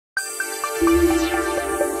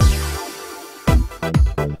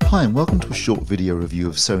Hi and welcome to a short video review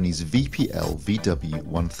of Sony's VPL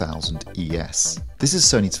VW1000ES. This is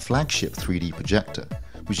Sony's flagship 3D projector,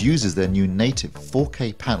 which uses their new native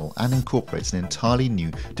 4K panel and incorporates an entirely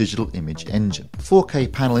new digital image engine. The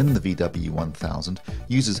 4K panel in the VW1000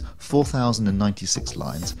 uses 4096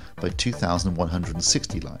 lines by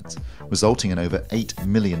 2160 lines, resulting in over 8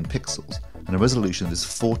 million pixels and a resolution that is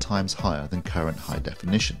 4 times higher than current high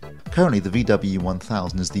definition. Currently, the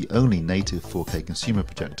VW1000 is the only native 4K consumer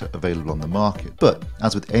projector available on the market, but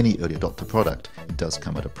as with any early adopter product, it does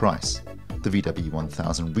come at a price. The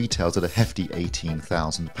VW1000 retails at a hefty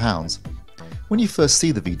 £18,000. When you first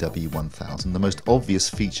see the VW1000, the most obvious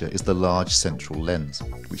feature is the large central lens,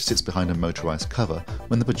 which sits behind a motorized cover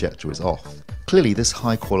when the projector is off. Clearly, this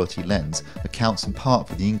high-quality lens accounts in part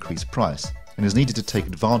for the increased price and is needed to take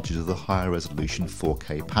advantage of the higher resolution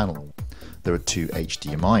 4K panel. There are 2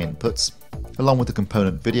 HDMI inputs, along with a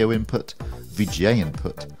component video input, VGA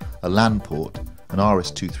input, a LAN port, an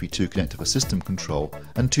RS-232 connector for system control,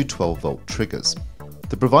 and 2 12-volt triggers.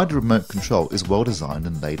 The provided remote control is well designed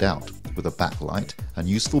and laid out, with a backlight and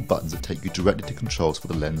useful buttons that take you directly to controls for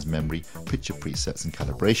the lens memory, picture presets and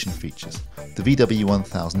calibration features. The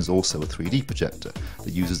VW1000 is also a 3D projector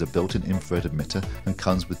that uses a built-in infrared emitter and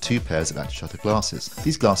comes with 2 pairs of anti-shutter glasses.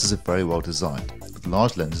 These glasses are very well designed, with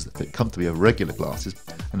large lenses that fit comfortably over regular glasses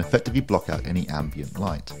and effectively block out any ambient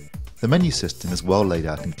light. The menu system is well laid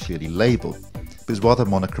out and clearly labelled, but is rather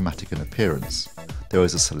monochromatic in appearance. There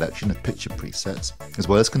is a selection of picture presets, as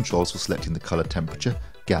well as controls for selecting the colour temperature,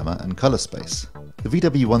 gamma and colour space. The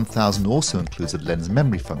VW1000 also includes a lens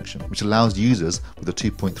memory function, which allows users with a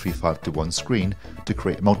 2.35:1 screen to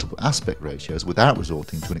create multiple aspect ratios without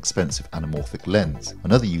resorting to an expensive anamorphic lens.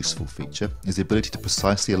 Another useful feature is the ability to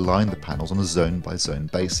precisely align the panels on a zone-by-zone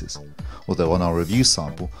basis, although on our review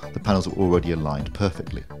sample the panels are already aligned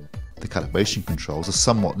perfectly. The calibration controls are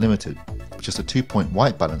somewhat limited, with just a 2-point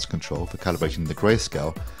white balance control for calibrating the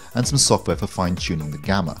grayscale and some software for fine-tuning the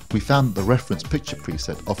gamma. We found that the reference picture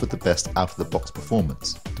preset offered the best out-of-the-box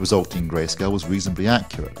performance. The resulting grayscale was reasonably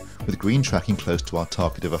accurate, with green tracking close to our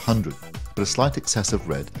target of 100, but a slight excess of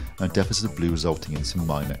red and a deficit of blue resulting in some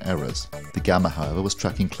minor errors. The gamma, however, was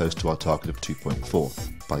tracking close to our target of 2.4.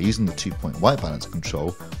 By using the 2-point white balance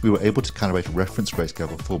control, we were able to calibrate a reference grayscale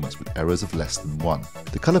performance with errors of less than 1.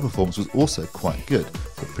 The colour performance was also quite good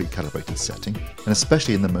for a pre-calibrated setting, and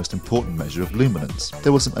especially in the most important measure of luminance.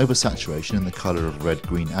 There was some oversaturation in the colour of red,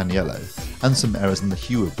 green and yellow, and some errors in the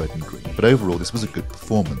hue of red and green, but overall this was a good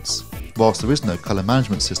performance. Whilst there is no colour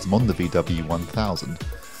management system on the VW1000,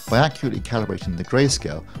 by accurately calibrating the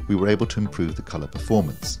grayscale, we were able to improve the colour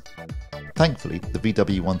performance. Thankfully, the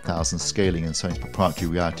VW1000 scaling and Sony's proprietary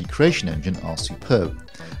reality creation engine are superb,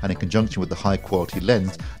 and in conjunction with the high-quality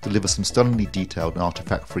lens, deliver some stunningly detailed and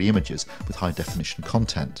artifact-free images with high-definition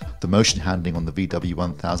content. The motion handling on the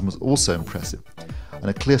VW1000 was also impressive, and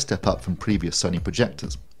a clear step up from previous Sony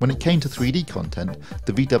projectors. When it came to 3D content,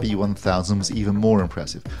 the VW1000 was even more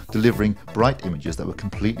impressive, delivering bright images that were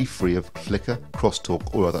completely free of flicker,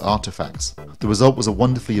 crosstalk or other artifacts. The result was a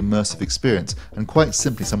wonderfully immersive experience and quite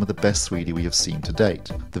simply some of the best 3D we have seen to date.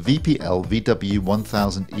 The VPL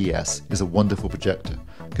VW1000ES is a wonderful projector,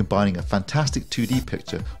 combining a fantastic 2D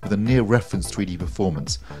picture with a near-reference 3D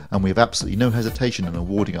performance, and we have absolutely no hesitation in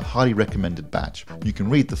awarding a highly recommended badge. You can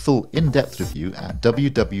read the full in-depth review at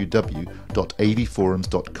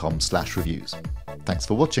www.avforums.com/reviews. Thanks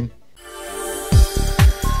for watching.